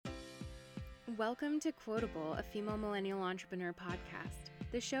Welcome to Quotable, a female millennial entrepreneur podcast,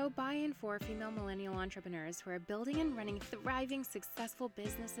 the show by and for female millennial entrepreneurs who are building and running thriving, successful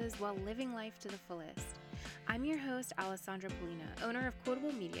businesses while living life to the fullest. I'm your host, Alessandra Polina, owner of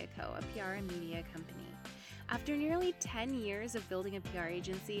Quotable Media Co., a PR and media company. After nearly 10 years of building a PR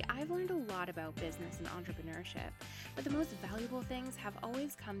agency, I've learned a lot about business and entrepreneurship, but the most valuable things have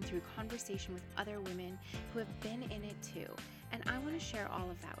always come through conversation with other women who have been in it too, and I want to share all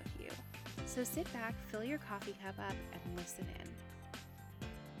of that with you. So sit back, fill your coffee cup up, and listen in.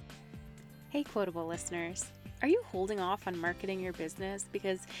 Hey Quotable listeners, are you holding off on marketing your business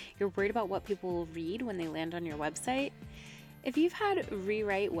because you're worried about what people will read when they land on your website? If you've had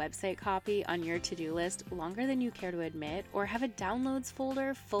rewrite website copy on your to-do list longer than you care to admit, or have a downloads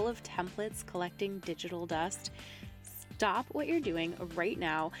folder full of templates collecting digital dust, stop what you're doing right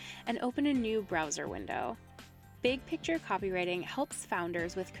now and open a new browser window. Big Picture Copywriting helps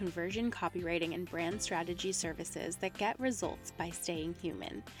founders with conversion copywriting and brand strategy services that get results by staying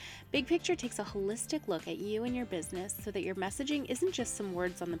human. Big Picture takes a holistic look at you and your business so that your messaging isn't just some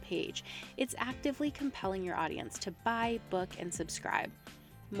words on the page. It's actively compelling your audience to buy, book, and subscribe.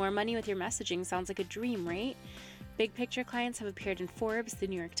 More money with your messaging sounds like a dream, right? Big Picture clients have appeared in Forbes, The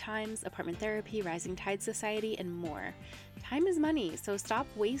New York Times, Apartment Therapy, Rising Tide Society, and more. Time is money, so stop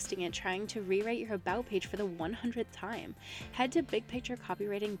wasting it trying to rewrite your About page for the 100th time. Head to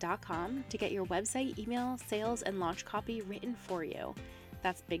bigpicturecopywriting.com to get your website, email, sales, and launch copy written for you.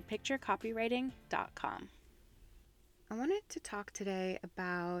 That's bigpicturecopywriting.com. I wanted to talk today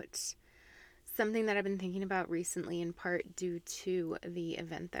about something that I've been thinking about recently, in part due to the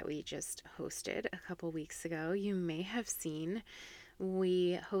event that we just hosted a couple weeks ago. You may have seen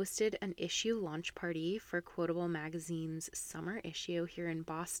we hosted an issue launch party for Quotable Magazine's summer issue here in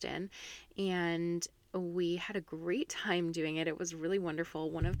Boston, and we had a great time doing it. It was really wonderful.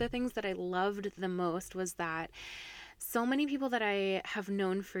 One of the things that I loved the most was that so many people that I have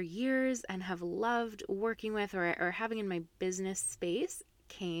known for years and have loved working with or having in my business space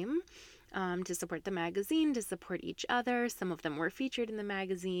came to support the magazine, to support each other. Some of them were featured in the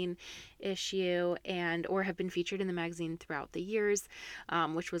magazine issue or have been featured in the magazine throughout the years,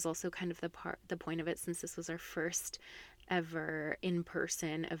 which was also kind of the point of it, since this was our first ever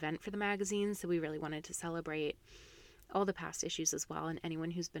in-person event for the magazine. So we really wanted to celebrate all the past issues as well and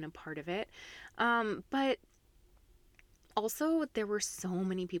anyone who's been a part of it. But also there were so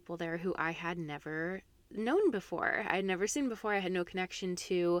many people there who I had never known before. I'd never seen before. I had no connection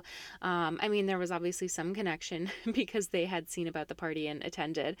to, there was obviously some connection because they had seen about the party and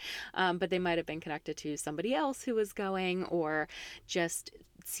attended, but they might have been connected to somebody else who was going or just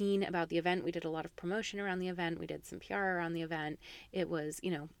seen about the event. We did a lot of promotion around the event. We did some PR around the event. It was,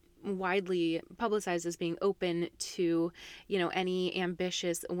 widely publicized as being open to, any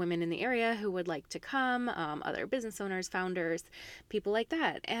ambitious women in the area who would like to come, other business owners, founders, people like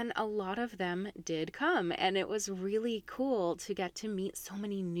that. And a lot of them did come. And it was really cool to get to meet so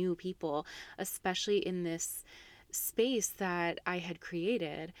many new people, especially in this space that I had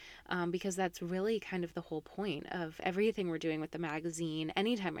created, because that's really kind of the whole point of everything we're doing with the magazine.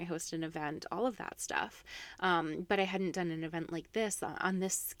 Anytime I host an event, all of that stuff. But I hadn't done an event like this on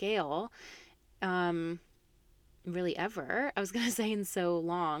this scale, really ever. I was going to say in so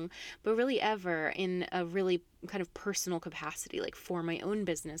long, but really ever in a really kind of personal capacity, like for my own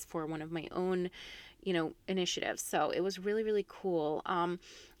business, for one of my own, initiatives. So it was really, really cool.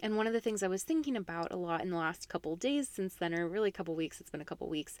 And one of the things I was thinking about a lot in the last couple days since then, or really a couple weeks, it's been a couple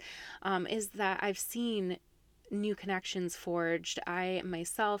weeks, is that I've seen new connections forged. I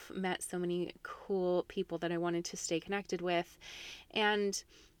myself met so many cool people that I wanted to stay connected with. And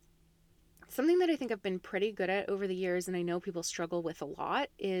something that I think I've been pretty good at over the years, and I know people struggle with a lot,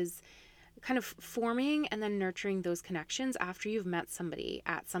 is kind of forming and then nurturing those connections after you've met somebody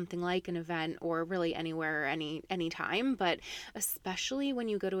at something like an event or really anywhere or any time, but especially when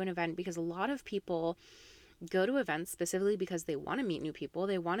you go to an event, because a lot of people go to events specifically because they want to meet new people.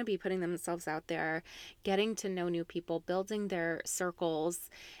 They want to be putting themselves out there, getting to know new people, building their circles,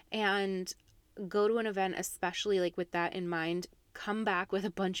 and go to an event, especially like with that in mind, come back with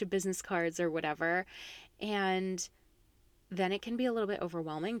a bunch of business cards or whatever. And then it can be a little bit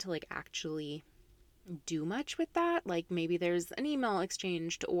overwhelming to like actually do much with that. Like maybe there's an email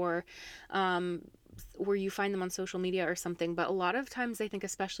exchanged or where you find them on social media or something. But a lot of times I think,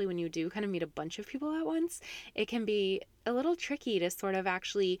 especially when you do kind of meet a bunch of people at once, it can be a little tricky to sort of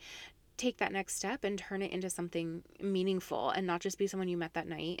actually take that next step and turn it into something meaningful and not just be someone you met that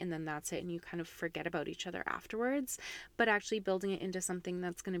night and then that's it and you kind of forget about each other afterwards, but actually building it into something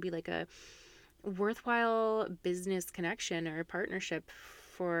that's going to be like a worthwhile business connection or partnership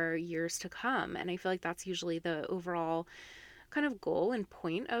for years to come. And I feel like that's usually the overall kind of goal and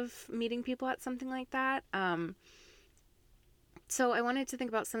point of meeting people at something like that. So I wanted to think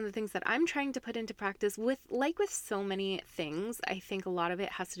about some of the things that I'm trying to put into practice with so many things. I think a lot of it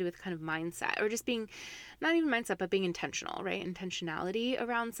has to do with kind of mindset, or just being, not even mindset, but being intentional, right? Intentionality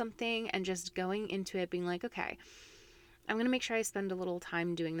around something, and just going into it being like, okay, I'm going to make sure I spend a little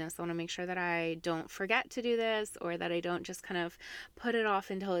time doing this. I want to make sure that I don't forget to do this, or that I don't just kind of put it off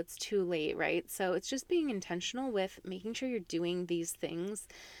until it's too late, right? So it's just being intentional with making sure you're doing these things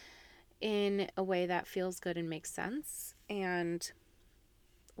in a way that feels good and makes sense, and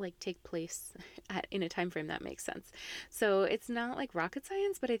like take place in a time frame that makes sense. So it's not like rocket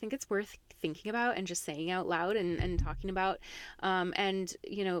science, but I think it's worth thinking about and just saying out loud and talking about. And,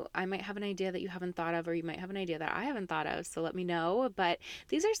 you know, I might have an idea that you haven't thought of, or you might have an idea that I haven't thought of. So let me know. But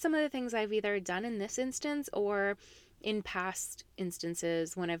these are some of the things I've either done in this instance or in past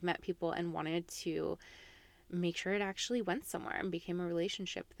instances when I've met people and wanted to make sure it actually went somewhere and became a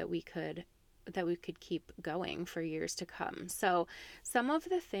relationship that we could keep going for years to come. So some of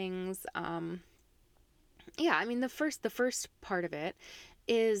the things, I mean, the first part of it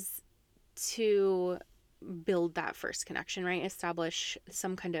is to build that first connection, right? Establish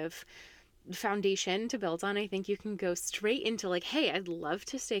some kind of foundation to build on. I think you can go straight into like, hey, I'd love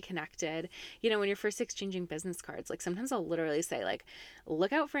to stay connected. You know, when you're first exchanging business cards, like sometimes I'll literally say like,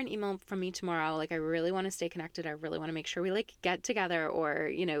 look out for an email from me tomorrow. Like, I really want to stay connected. I really want to make sure we like get together, or,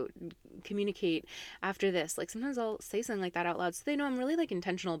 you know, communicate after this. Like sometimes I'll say something like that out loud so they know I'm really like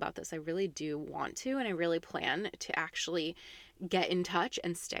intentional about this. I really do want to, and I really plan to actually get in touch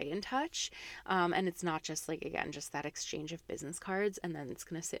and stay in touch. And it's not just like, again, just that exchange of business cards and then it's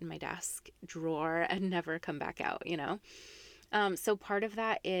going to sit in my desk drawer and never come back out, you know? So part of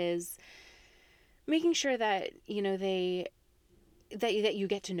that is making sure that, you know, that you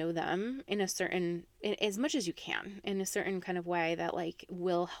get to know them in as much as you can, in a certain kind of way that like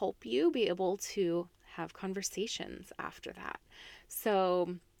will help you be able to have conversations after that.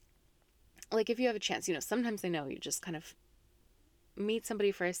 So like if you have a chance, you know, sometimes I know you just kind of meet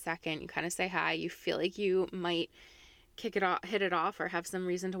somebody for a second, you kind of say hi, you feel like you might hit it off, or have some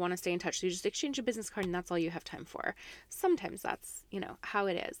reason to want to stay in touch. So you just exchange a business card and that's all you have time for. Sometimes that's, you know, how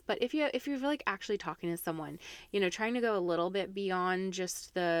it is. But if you're like actually talking to someone, you know, trying to go a little bit beyond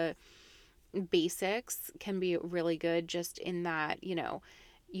just the basics can be really good, just in that, you know,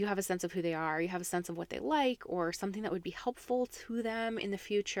 you have a sense of who they are, you have a sense of what they like, or something that would be helpful to them in the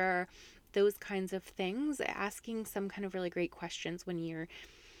future. Those kinds of things, asking some kind of really great questions when you're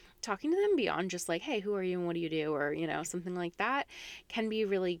talking to them beyond just like, hey, who are you and what do you do, or, you know, something like that can be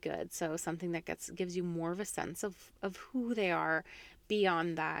really good. So something that gives you more of a sense of who they are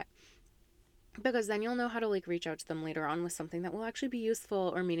beyond that, because then you'll know how to like reach out to them later on with something that will actually be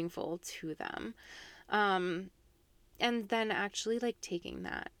useful or meaningful to them. And then actually like taking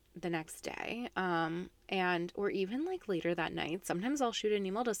that the next day, and or even like later that night. Sometimes I'll shoot an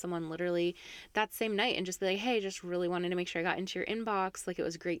email to someone literally that same night and just be like, hey, just really wanted to make sure I got into your inbox, like it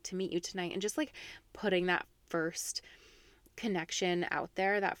was great to meet you tonight, and just like putting that first connection out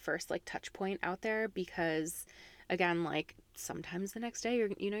there, that first like touch point out there, because again, like sometimes the next day you're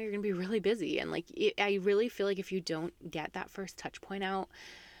gonna be really busy, and like I really feel like if you don't get that first touch point out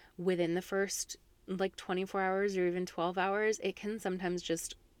within the first like 24 hours or even 12 hours, it can sometimes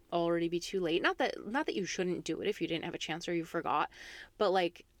just already be too late. Not that you shouldn't do it if you didn't have a chance or you forgot, but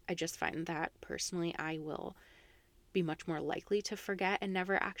like I just find that personally I will be much more likely to forget and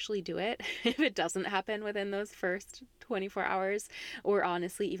never actually do it if it doesn't happen within those first 24 hours, or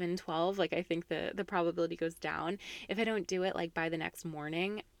honestly even 12. Like I think the probability goes down if I don't do it like by the next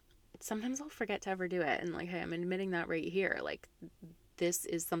morning. Sometimes I'll forget to ever do it, and like, hey, I'm admitting that right here. Like this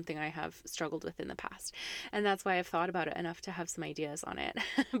is something I have struggled with in the past. And that's why I've thought about it enough to have some ideas on it.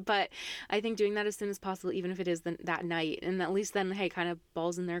 But I think doing that as soon as possible, even if it is that night, and at least then, hey, kind of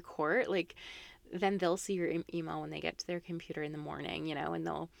balls in their court, like then they'll see your email when they get to their computer in the morning, you know, and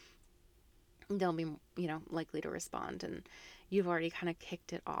they'll be, you know, likely to respond, and you've already kind of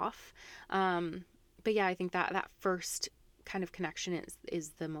kicked it off. But yeah, I think that first kind of connection is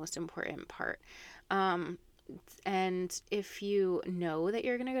the most important part. And if you know that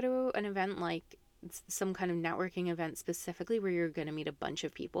you're going to go to an event, like some kind of networking event specifically where you're going to meet a bunch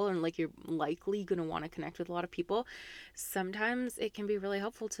of people and like you're likely going to want to connect with a lot of people, sometimes it can be really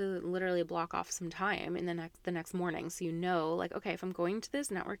helpful to literally block off some time in the next morning. So you know, like, okay, if I'm going to this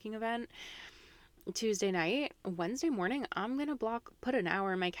networking event Tuesday night, Wednesday morning, I'm going to put an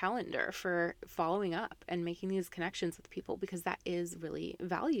hour in my calendar for following up and making these connections with people, because that is really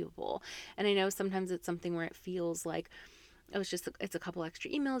valuable. And I know sometimes it's something where it feels like, it's a couple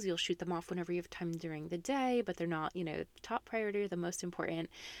extra emails. You'll shoot them off whenever you have time during the day, but they're not, top priority or the most important.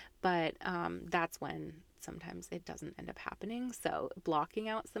 But that's when sometimes it doesn't end up happening. So blocking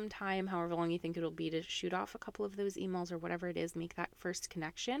out some time, however long you think it'll be, to shoot off a couple of those emails or whatever it is, make that first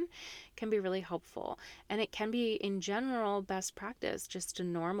connection, can be really helpful. And it can be, in general, best practice just to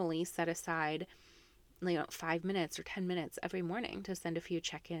normally set aside 5 minutes or 10 minutes every morning to send a few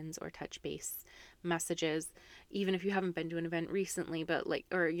check-ins or touch base messages, even if you haven't been to an event recently, but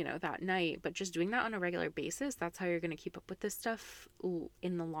that night, but just doing that on a regular basis. That's how you're going to keep up with this stuff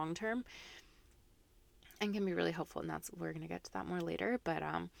in the long term, and can be really helpful. And we're going to get to that more later, but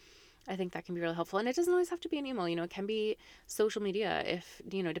I think that can be really helpful. And it doesn't always have to be an email, it can be social media. If,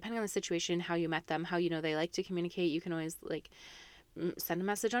 depending on the situation, how you met them, how they like to communicate, you can always send a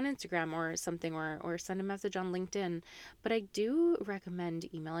message on Instagram or something, or send a message on LinkedIn. But I do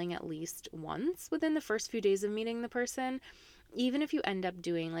recommend emailing at least once within the first few days of meeting the person, even if you end up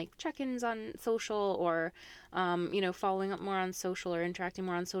doing check-ins on social, or following up more on social or interacting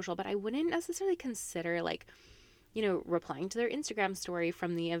more on social. But I wouldn't necessarily consider replying to their Instagram story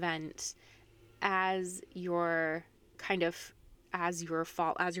from the event as your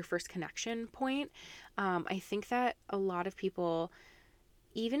first connection point. I think that a lot of people,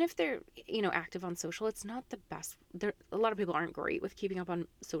 even if they're, active on social, it's not the best. A lot of people aren't great with keeping up on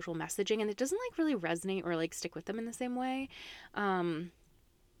social messaging, and it doesn't really resonate or stick with them in the same way.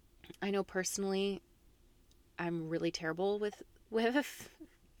 I know personally, I'm really terrible with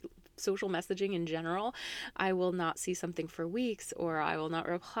social messaging in general. I will not see something for weeks, or I will not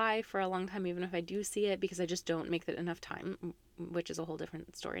reply for a long time, even if I do see it, because I just don't make that enough time, which is a whole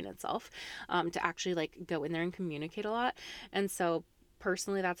different story in itself, to actually go in there and communicate a lot. And so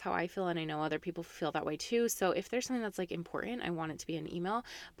personally, that's how I feel, and I know other people feel that way too. So if there's something that's important, I want it to be an email.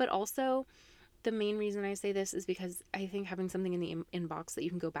 But also, the main reason I say this is because I think having something in the inbox that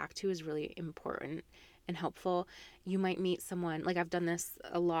you can go back to is really important and helpful. You might meet someone, I've done this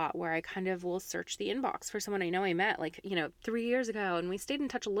a lot, where I kind of will search the inbox for someone I know I met 3 years ago, and we stayed in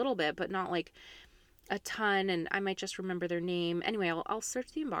touch a little bit, but not a ton, and I might just remember their name. Anyway, I'll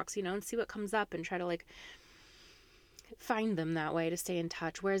search the inbox, and see what comes up, and try to find them that way to stay in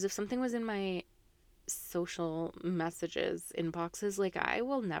touch. Whereas if something was in my social messages inboxes, I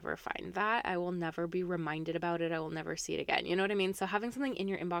will never find that. I will never be reminded about it. I will never see it again. You know what I mean? So having something in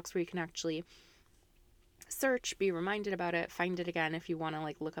your inbox where you can actually search, be reminded about it, find it again if you want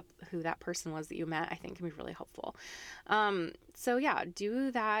to look up who that person was that you met, I think can be really helpful. So yeah,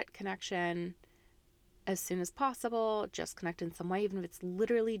 do that connection as soon as possible. Just connect in some way, even if it's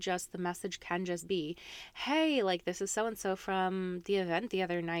literally just the message can just be, hey, this is so-and-so from the event the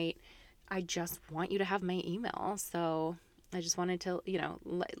other night. I just want you to have my email. So I just wanted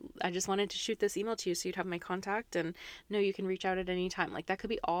to shoot this email to you so you'd have my contact and know you can reach out at any time. That could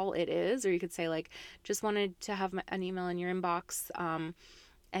be all it is. Or you could say just wanted to have an email in your inbox.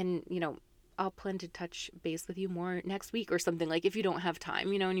 And I'll plan to touch base with you more next week or something, if you don't have time,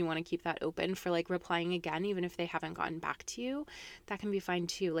 and you want to keep that open for replying again, even if they haven't gotten back to you, that can be fine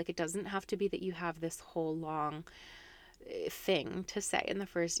too. It doesn't have to be that you have this whole long thing to say in the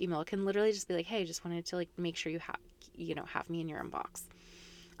first email. It can literally just be hey, just wanted to make sure you have me in your inbox.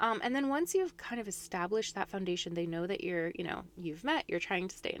 And then once you've kind of established that foundation, they know that you've met, you're trying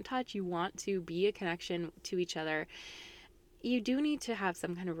to stay in touch, you want to be a connection to each other. You do need to have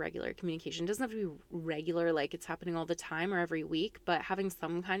some kind of regular communication. It doesn't have to be regular, it's happening all the time or every week, but having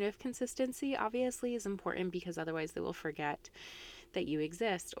some kind of consistency obviously is important, because otherwise they will forget that you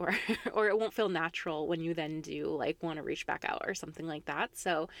exist, or it won't feel natural when you then do want to reach back out or something like that.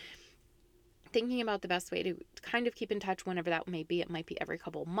 So thinking about the best way to kind of keep in touch whenever that may be. It might be every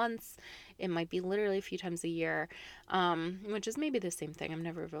couple months. It might be literally a few times a year, which is maybe the same thing. I'm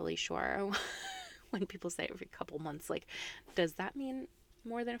never really sure when people say every couple months, does that mean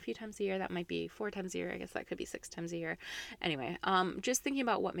more than a few times a year? That might be 4 times a year. I guess that could be 6 times a year. Anyway, just thinking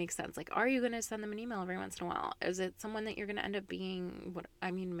about what makes sense. Are you going to send them an email every once in a while? Is it someone that you're going to end up being,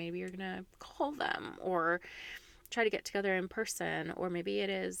 maybe you're going to call them or try to get together in person, or maybe it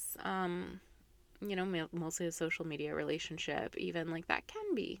is, mostly a social media relationship, even that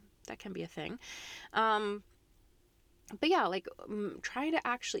can be a thing. But yeah, try to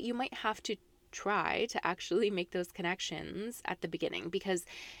actually, you might have to try to actually make those connections at the beginning, because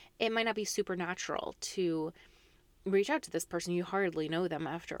it might not be super natural to reach out to this person. You hardly know them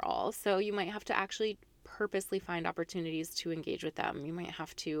after all. So you might have to actually purposely find opportunities to engage with them. You might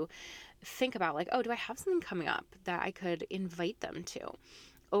have to think about oh, do I have something coming up that I could invite them to?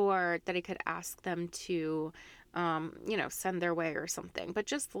 Or that I could ask them to send their way or something. But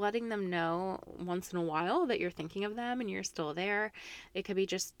just letting them know once in a while that you're thinking of them and you're still there. It could be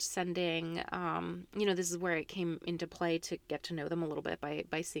just sending, this is where it came into play to get to know them a little bit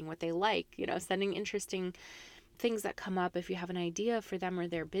by seeing what they like, sending interesting things that come up if you have an idea for them or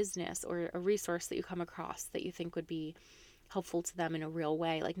their business, or a resource that you come across that you think would be helpful to them in a real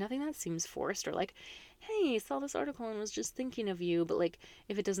way. Like nothing that seems forced or like, hey, saw this article and was just thinking of you. But like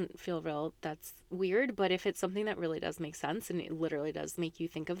if it doesn't feel real, that's weird. But if it's something that really does make sense and it literally does make you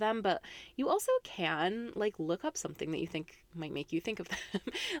think of them, but you also can like look up something that you think might make you think of them.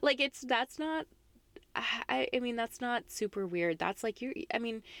 Like that's not, I mean, that's not super weird. That's like you,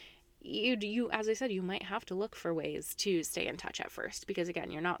 as I said, you might have to look for ways to stay in touch at first, because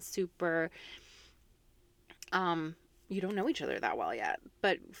again, you're not super, you don't know each other that well yet,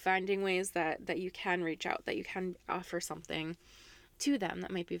 but finding ways that you can reach out, that you can offer something to them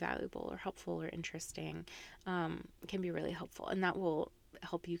that might be valuable or helpful or interesting, can be really helpful. And that will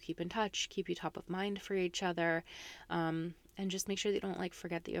help you keep in touch, keep you top of mind for each other, and just make sure that you don't like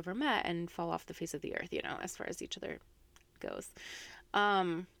forget that you ever met and fall off the face of the earth, as far as each other goes.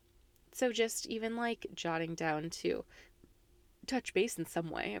 So just even like jotting down to touch base in some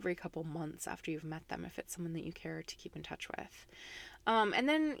way every couple months after you've met them, if it's someone that you care to keep in touch with. And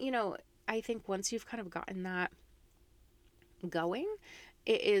then, I think once you've kind of gotten that going,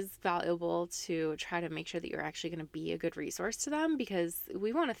 it is valuable to try to make sure that you're actually going to be a good resource to them, because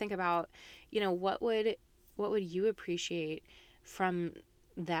we want to think about, what would you appreciate from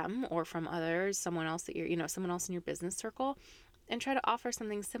them or from others, someone else that someone else in your business circle, and try to offer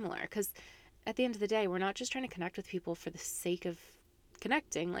something similar. Because at the end of the day, we're not just trying to connect with people for the sake of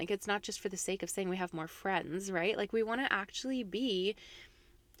connecting. Like, it's not just for the sake of saying we have more friends, right? Like, we want to actually be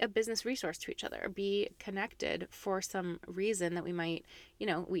a business resource to each other, be connected for some reason that we might,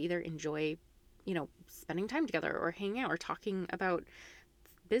 we either enjoy, spending time together or hanging out or talking about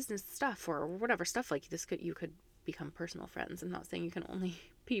business stuff or whatever stuff. Like this you could become personal friends. I'm not saying you can only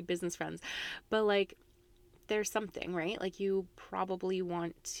be business friends, but like there's something, right? Like you probably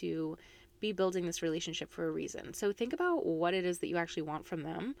want to be building this relationship for a reason. So think about what it is that you actually want from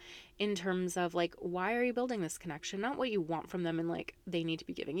them in terms of like, why are you building this connection? Not what you want from them and like they need to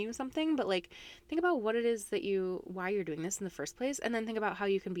be giving you something, but like think about what it is why you're doing this in the first place. And then think about how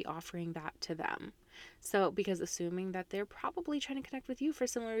you can be offering that to them. So, because assuming that they're probably trying to connect with you for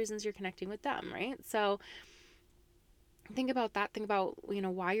similar reasons you're connecting with them, right? So think about that. Think about,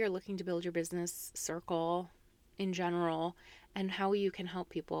 why you're looking to build your business circle in general and how you can help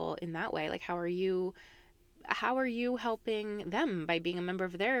people in that way. Like, how are you helping them by being a member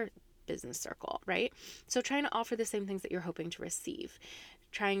of their business circle, right? So trying to offer the same things that you're hoping to receive.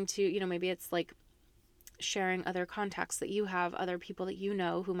 Trying to, maybe it's like sharing other contacts that you have, other people that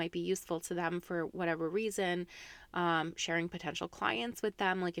who might be useful to them for whatever reason, sharing potential clients with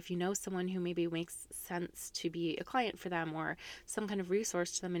them. Like if you know someone who maybe makes sense to be a client for them or some kind of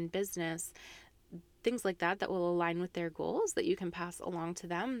resource to them in business, things like that will align with their goals that you can pass along to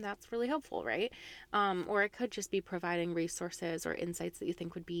them. That's really helpful, right? Or it could just be providing resources or insights that you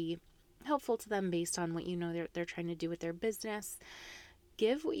think would be helpful to them based on what they're trying to do with their business.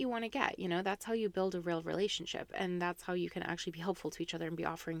 Give what you want to get. That's how you build a real relationship, and that's how you can actually be helpful to each other and be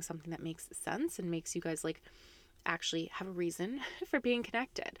offering something that makes sense and makes you guys like actually have a reason for being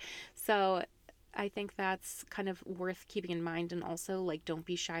connected. So I think that's kind of worth keeping in mind. And also, like, don't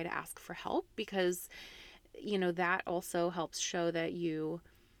be shy to ask for help, because, that also helps show that you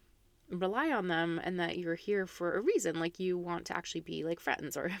rely on them and that you're here for a reason. Like, you want to actually be like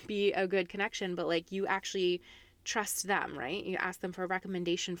friends or be a good connection, but like you actually trust them, right? You ask them for a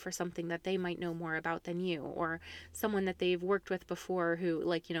recommendation for something that they might know more about than you, or someone that they've worked with before who,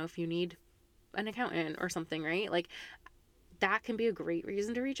 like, if you need an accountant or something, right? Like, that can be a great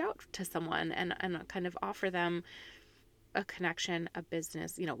reason to reach out to someone and kind of offer them a connection, a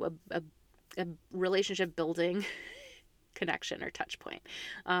business, a relationship building connection or touch point.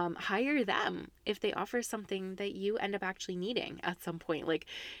 Hire them if they offer something that you end up actually needing at some point. Like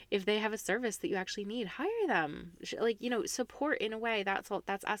if they have a service that you actually need, hire them. Like, support in a way.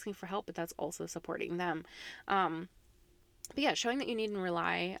 That's asking for help, but that's also supporting them. But yeah, showing that you need and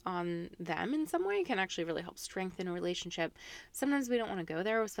rely on them in some way can actually really help strengthen a relationship. Sometimes we don't want to go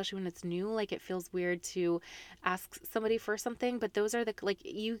there, especially when it's new. Like it feels weird to ask somebody for something, but those are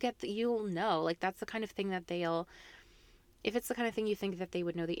you'll know, like that's the kind of thing that if it's the kind of thing you think that they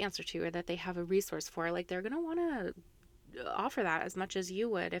would know the answer to or that they have a resource for, like they're going to want to offer that as much as you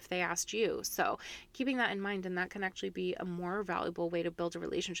would if they asked you. So keeping that in mind, and that can actually be a more valuable way to build a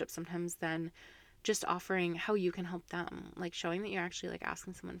relationship sometimes than just offering how you can help them. Like showing that you're actually like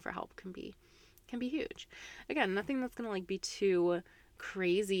asking someone for help can be can be huge. Again, nothing that's going to like be too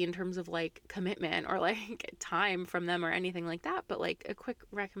crazy in terms of like commitment or like time from them or anything like that, but like a quick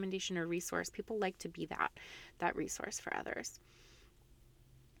recommendation or resource. People like to be that resource for others.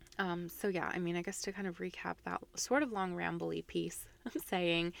 So yeah, I mean, I guess to kind of recap that sort of long rambly piece, I'm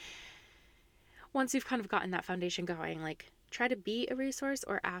saying once you've kind of gotten that foundation going, like try to be a resource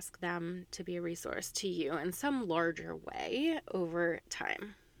or ask them to be a resource to you in some larger way over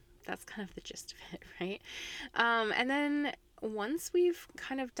time. That's kind of the gist of it, right? And then once we've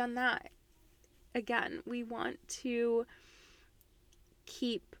kind of done that, again, we want to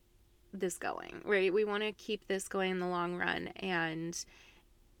keep this going, right? We want to keep this going in the long run. And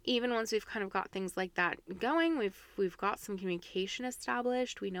even once we've kind of got things like that going, we've got some communication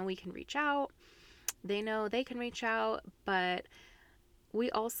established. We know we can reach out. They know they can reach out, but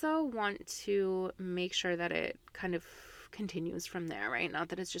we also want to make sure that it kind of continues from there, right? Not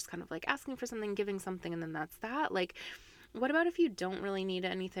that it's just kind of like asking for something, giving something, and then that's that. Like, what about if you don't really need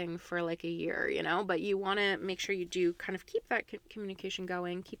anything for like a year, you know, but you want to make sure you do kind of keep that communication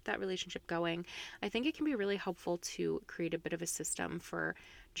going, keep that relationship going? I think it can be really helpful to create a bit of a system for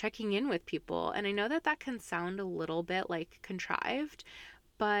checking in with people. And I know that can sound a little bit like contrived,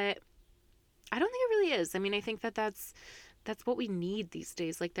 but I don't think it really is. I mean, I think that's what we need these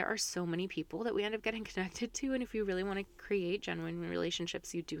days. Like, there are so many people that we end up getting connected to, and if you really want to create genuine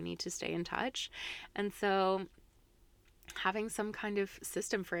relationships, you do need to stay in touch. And so having some kind of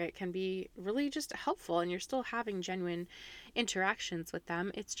system for it can be really just helpful, and you're still having genuine interactions with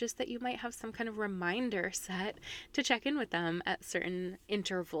them. It's just that you might have some kind of reminder set to check in with them at certain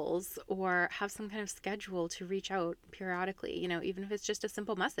intervals, or have some kind of schedule to reach out periodically, you know, even if it's just a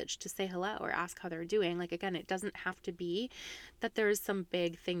simple message to say hello or ask how they're doing. Like, again, it doesn't have to be that there's some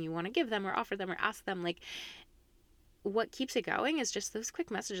big thing you want to give them or offer them or ask them. Like, what keeps it going is just those quick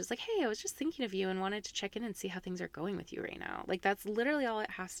messages like, hey, I was just thinking of you and wanted to check in and see how things are going with you right now. Like, that's literally all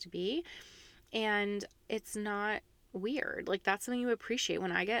it has to be. And it's not weird. Like, that's something you appreciate.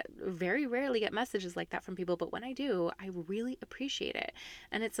 When I very rarely get messages like that from people, but when I do, I really appreciate it.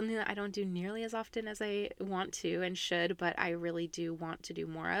 And it's something that I don't do nearly as often as I want to and should, but I really do want to do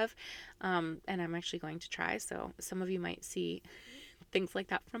more of. And I'm actually going to try. So some of you might see things like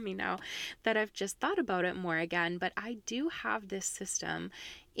that from me now that I've just thought about it more again. But I do have this system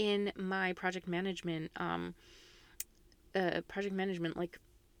in my project management, like,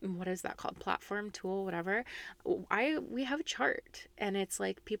 what is that called? Platform, tool, whatever. We have a chart, and it's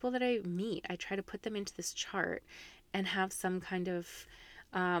like people that I meet, I try to put them into this chart and have some kind of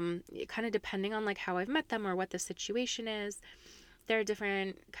depending on like how I've met them or what the situation is. There are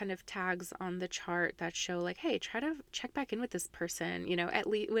different kind of tags on the chart that show like, hey, try to check back in with this person, you know, at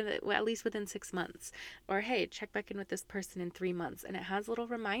least within 6 months, or hey, check back in with this person in 3 months. And it has little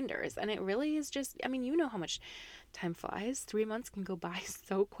reminders, and it really is just, I mean, you know how much time flies. 3 months can go by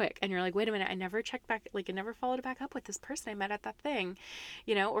so quick, and you're like, wait a minute, I never checked back, like I never followed back up with this person I met at that thing,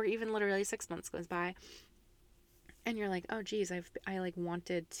 you know, or even literally 6 months goes by, and you're like, oh geez, I like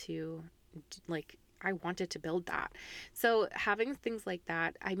wanted to like I wanted to build that. So having things like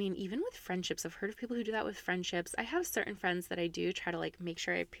that, I mean, even with friendships, I've heard of people who do that with friendships. I have certain friends that I do try to like make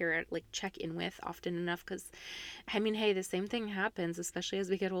sure I check in with often enough, because I mean, hey, the same thing happens, especially as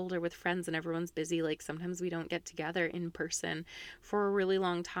we get older with friends and everyone's busy. Like, sometimes we don't get together in person for a really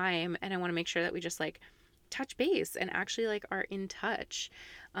long time, and I want to make sure that we just like touch base and actually like are in touch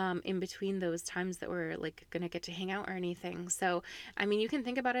in between those times that we're like gonna get to hang out or anything. So I mean, you can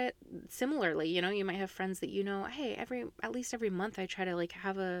think about it similarly. You know, you might have friends that, you know, hey, at least every month I try to like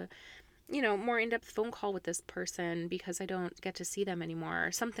have a, you know, more in-depth phone call with this person because I don't get to see them anymore,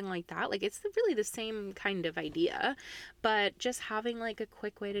 or something like that. Like, it's really the same kind of idea, but just having like a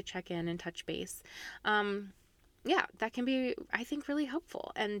quick way to check in and touch base. Yeah, that can be, I think, really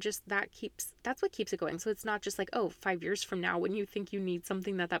helpful. And just that's what keeps it going. So it's not just like, oh, 5 years from now, when you think you need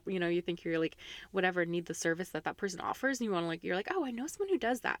something that, you know, you think you're like, whatever, need the service that person offers, and you want to like, you're like, oh, I know someone who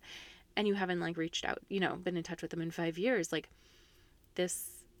does that. And you haven't like reached out, you know, been in touch with them in 5 years. Like,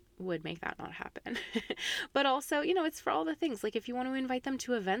 this would make that not happen. But also, you know, it's for all the things. Like, if you want to invite them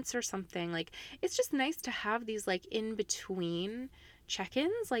to events or something, like, it's just nice to have these like in between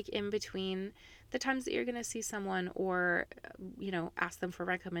check-ins, like in between the times that you're going to see someone, or, you know, ask them for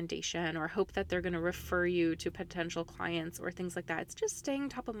recommendation, or hope that they're going to refer you to potential clients or things like that. It's just staying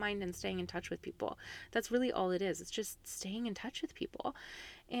top of mind and staying in touch with people. That's really all it is. It's just staying in touch with people.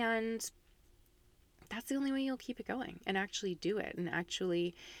 And that's the only way you'll keep it going and actually do it and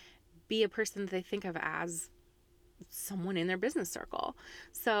actually be a person that they think of as someone in their business circle.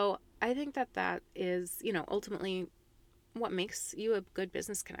 So I think that is, you know, ultimately what makes you a good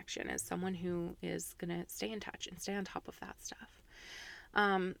business connection is someone who is going to stay in touch and stay on top of that stuff.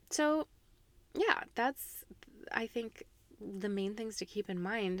 So yeah, that's, I think, the main things to keep in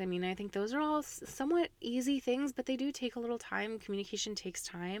mind. I mean, I think those are all somewhat easy things, but they do take a little time. Communication takes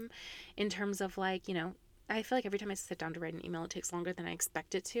time in terms of like, I feel like every time I sit down to write an email, it takes longer than I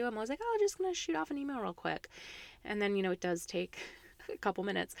expect it to. I'm always like, oh, I'm just going to shoot off an email real quick. And then, it does take a couple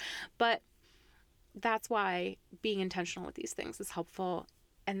minutes. But that's why being intentional with these things is helpful.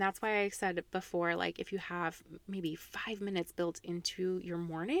 And that's why I said before, like, if you have maybe 5 minutes built into your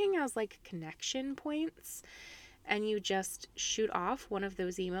morning as like connection points, and you just shoot off one of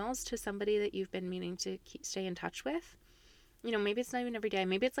those emails to somebody that you've been meaning to stay in touch with, maybe it's not even every day.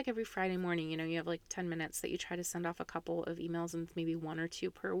 Maybe it's like every Friday morning, you have like 10 minutes that you try to send off a couple of emails, and maybe 1 or 2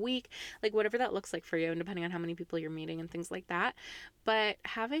 per week, like whatever that looks like for you, and depending on how many people you're meeting and things like that. But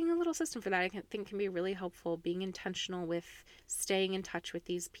having a little system for that, I think can be really helpful. Being intentional with staying in touch with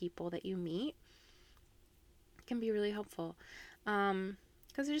these people that you meet can be really helpful.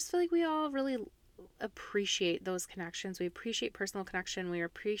 Because I just feel like we all really appreciate those connections. We appreciate personal connection. We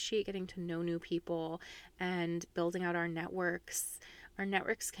appreciate getting to know new people and building out our networks. Our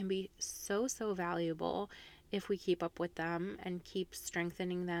networks can be so valuable if we keep up with them and keep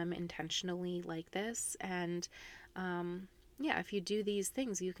strengthening them intentionally like this. And if you do these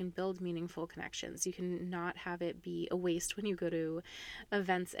things, you can build meaningful connections. You can not have it be a waste when you go to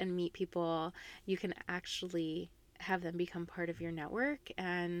events and meet people. You can actually have them become part of your network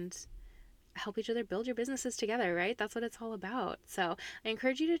and help each other build your businesses together, right? That's what it's all about. So I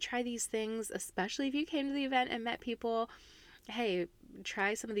encourage you to try these things, especially if you came to the event and met people. Hey,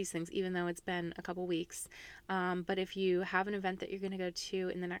 try some of these things, even though it's been a couple weeks. But if you have an event that you're going to go to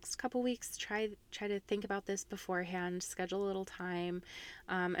in the next couple weeks, try to think about this beforehand, schedule a little time,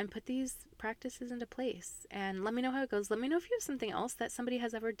 and put these practices into place. And let me know how it goes. Let me know if you have something else that somebody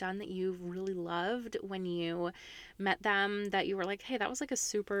has ever done that you've really loved when you met them, that you were like, hey, that was like a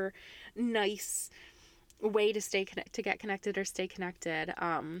super nice way to get connected or stay connected.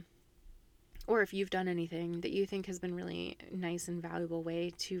 Or if you've done anything that you think has been really nice and valuable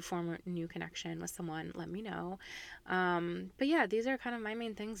way to form a new connection with someone, let me know. But yeah, these are kind of my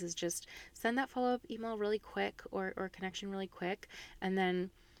main things, is just send that follow-up email really quick or connection really quick, and then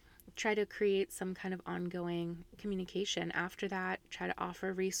try to create some kind of ongoing communication. After that, try to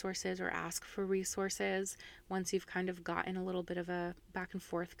offer resources or ask for resources once you've kind of gotten a little bit of a back and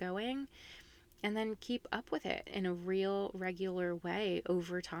forth going. And then keep up with it in a real regular way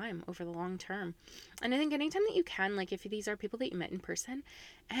over time, over the long term. And I think anytime that you can, like if these are people that you met in person,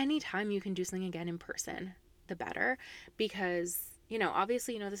 anytime you can do something again in person, the better. Because,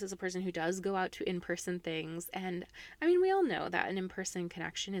 obviously, this is a person who does go out to in-person things. And I mean, we all know that an in-person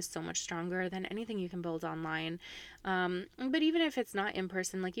connection is so much stronger than anything you can build online. But even if it's not in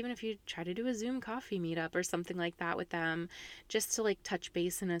person, like even if you try to do a Zoom coffee meetup or something like that with them, just to like touch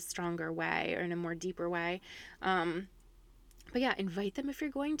base in a stronger way or in a more deeper way. But yeah, invite them if you're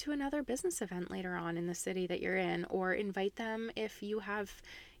going to another business event later on in the city that you're in, or invite them if you have,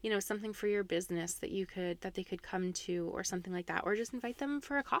 something for your business that they could come to or something like that, or just invite them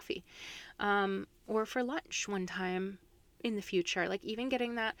for a coffee, or for lunch one time in the future. Like even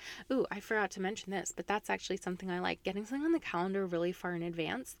getting that, I forgot to mention this, but that's actually something I like. Getting something on the calendar really far in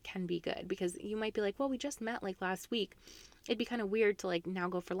advance can be good, because you might be like, well, we just met like last week. It'd be kind of weird to like now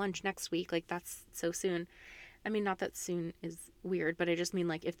go for lunch next week. Like that's so soon. I mean, not that soon is weird, but I just mean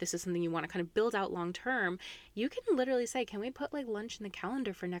like if this is something you want to kind of build out long term, you can literally say, can we put like lunch in the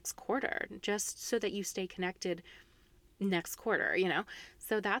calendar for next quarter, just so that you stay connected next quarter,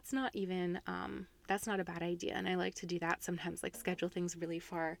 So that's not even, that's not a bad idea. And I like to do that sometimes, like schedule things really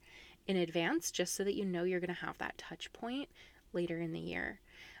far in advance, just so that you're going to have that touch point later in the year.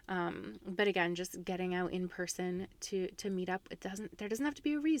 But again, just getting out in person to meet up, there doesn't have to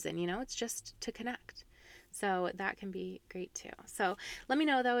be a reason, it's just to connect. So that can be great too. So let me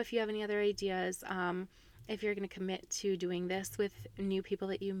know though if you have any other ideas, if you're going to commit to doing this with new people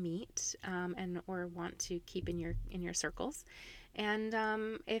that you meet, and or want to keep in your circles. And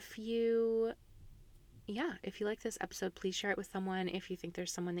if you like this episode, please share it with someone. If you think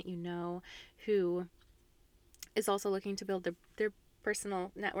there's someone that you know who is also looking to build their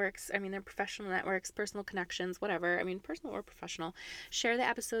personal networks, their professional networks, personal connections, whatever, personal or professional, share the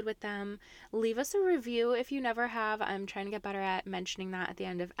episode with them. Leave us a review if you never have. I'm trying to get better at mentioning that at the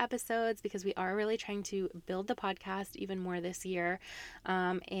end of episodes, because we are really trying to build the podcast even more this year.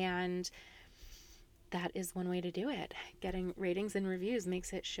 And that is one way to do it. Getting ratings and reviews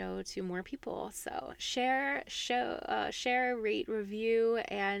makes it show to more people. So share, rate, review,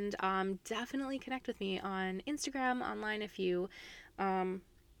 and definitely connect with me on Instagram, online if you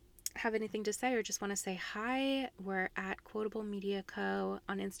have anything to say or just want to say hi. We're at Quotable Media Co.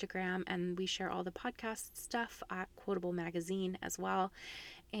 on Instagram, and we share all the podcast stuff at Quotable Magazine as well.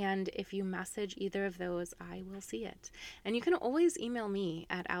 And if you message either of those, I will see it. And you can always email me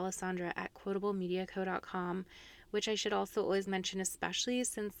at alessandra@quotablemediaco.com, which I should also always mention, especially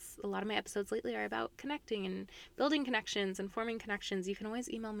since a lot of my episodes lately are about connecting and building connections and forming connections. You can always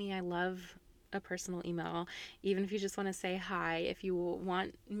email me. I love a personal email, even if you just want to say hi. If you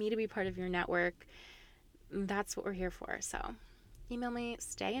want me to be part of your network, that's what we're here for. So email me,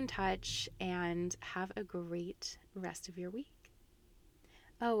 stay in touch, and have a great rest of your week.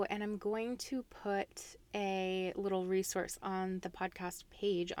 Oh, and I'm going to put a little resource on the podcast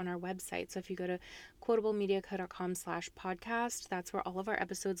page on our website. So if you go to quotablemediaco.com/podcast, that's where all of our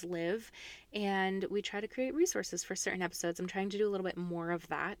episodes live. And we try to create resources for certain episodes. I'm trying to do a little bit more of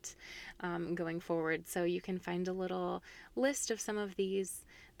that going forward. So you can find a little list of some of the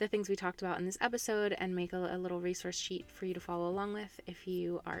things we talked about in this episode and make a little resource sheet for you to follow along with if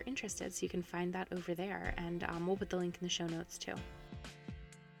you are interested. So you can find that over there. And we'll put the link in the show notes too.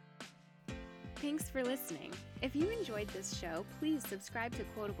 Thanks for listening. If you enjoyed this show, please subscribe to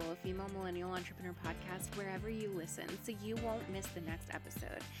Quotable, a female millennial entrepreneur podcast, wherever you listen so you won't miss the next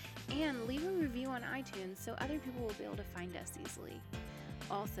episode. And leave a review on iTunes so other people will be able to find us easily.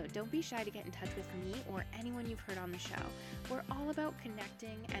 Also, don't be shy to get in touch with me or anyone you've heard on the show. We're all about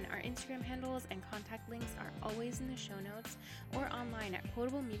connecting, and our Instagram handles and contact links are always in the show notes or online at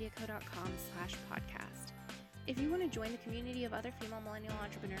quotablemediaco.com/podcast. If you want to join the community of other female millennial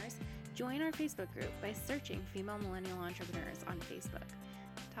entrepreneurs, join our Facebook group by searching Female Millennial Entrepreneurs on Facebook.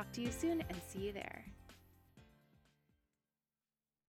 Talk to you soon and see you there.